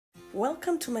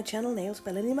Welcome to my channel Nails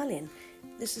by Lindy Marleen.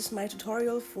 This is my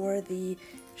tutorial for the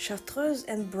Chartreuse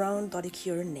and Brown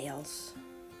Dotticure nails.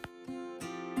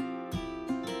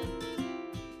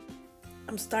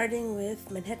 I'm starting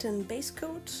with Manhattan base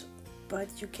coat, but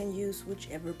you can use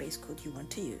whichever base coat you want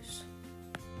to use.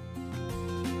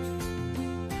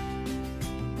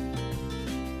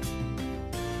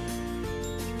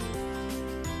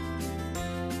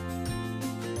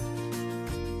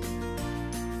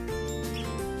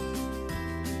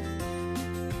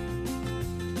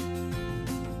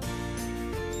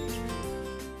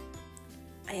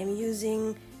 I am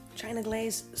using China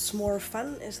Glaze S'more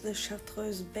Fun as the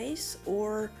Chartreuse base,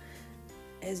 or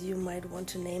as you might want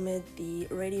to name it, the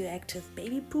radioactive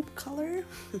baby poop color.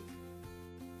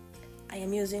 I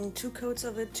am using 2 coats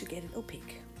of it to get it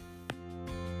opaque.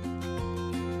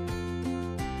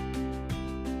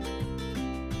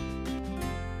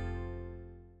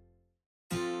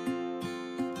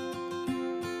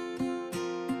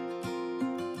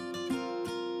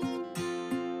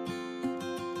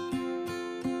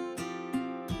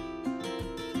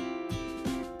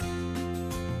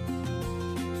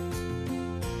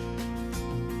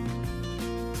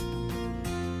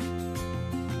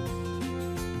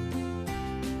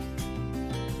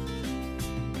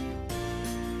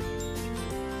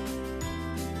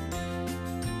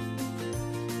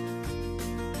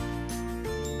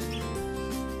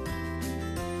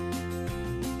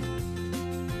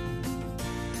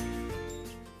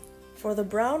 For the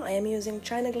brown, I am using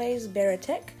China Glaze Bare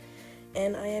Attack,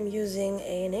 and I am using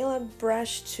a nail art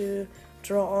brush to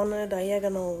draw on a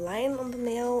diagonal line on the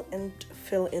nail and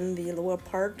fill in the lower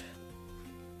part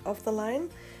of the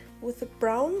line. With the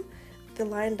brown, the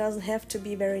line doesn't have to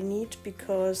be very neat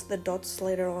because the dots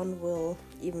later on will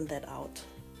even that out.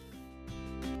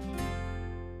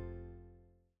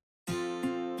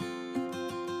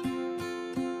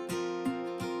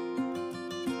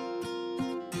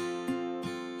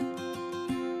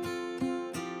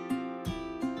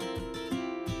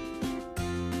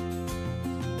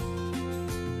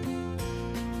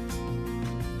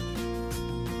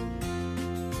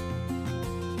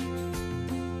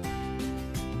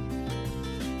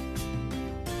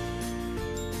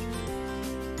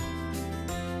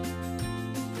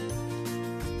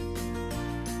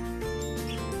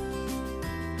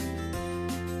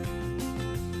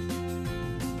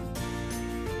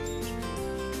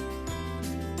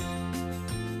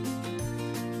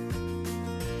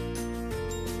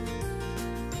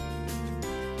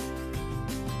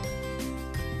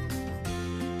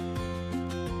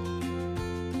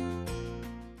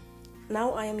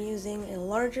 Now I am using a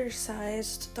larger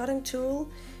sized dotting tool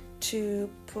to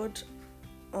put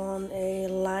on a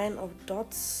line of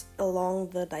dots along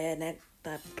the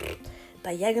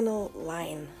diagonal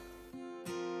line.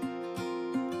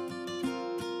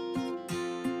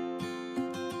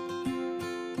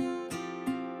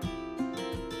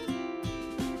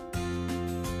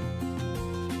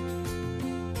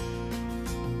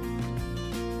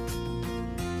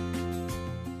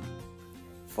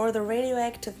 For the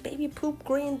radioactive baby poop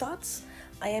green dots,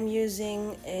 I am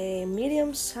using a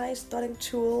medium-sized dotting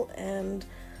tool, and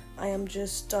I am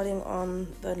just dotting on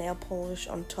the nail polish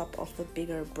on top of the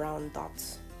bigger brown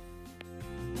dots.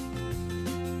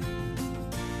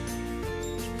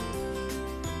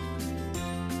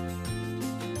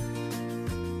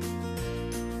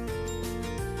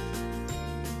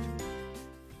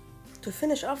 To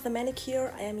finish off the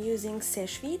manicure, I am using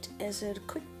Sèche Vite as a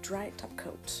quick dry top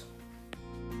coat.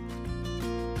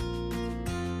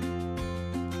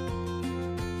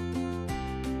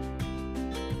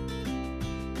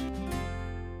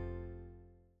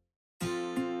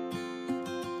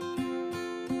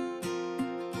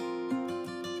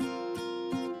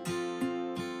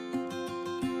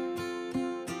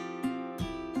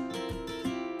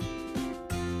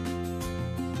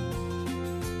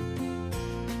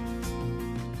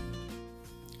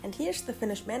 And here's the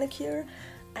finished manicure.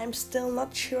 I'm still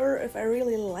not sure if I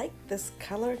really like this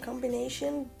color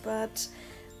combination, but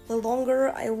the longer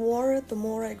I wore it, the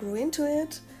more I grew into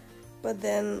it. But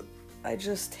then I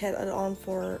just had it on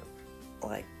for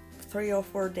like 3 or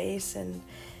 4 days, and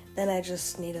then I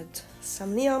just needed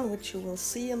some neon, which you will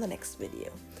see in the next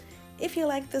video. If you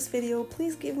like this video,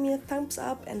 please give me a thumbs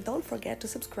up and don't forget to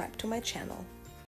subscribe to my channel.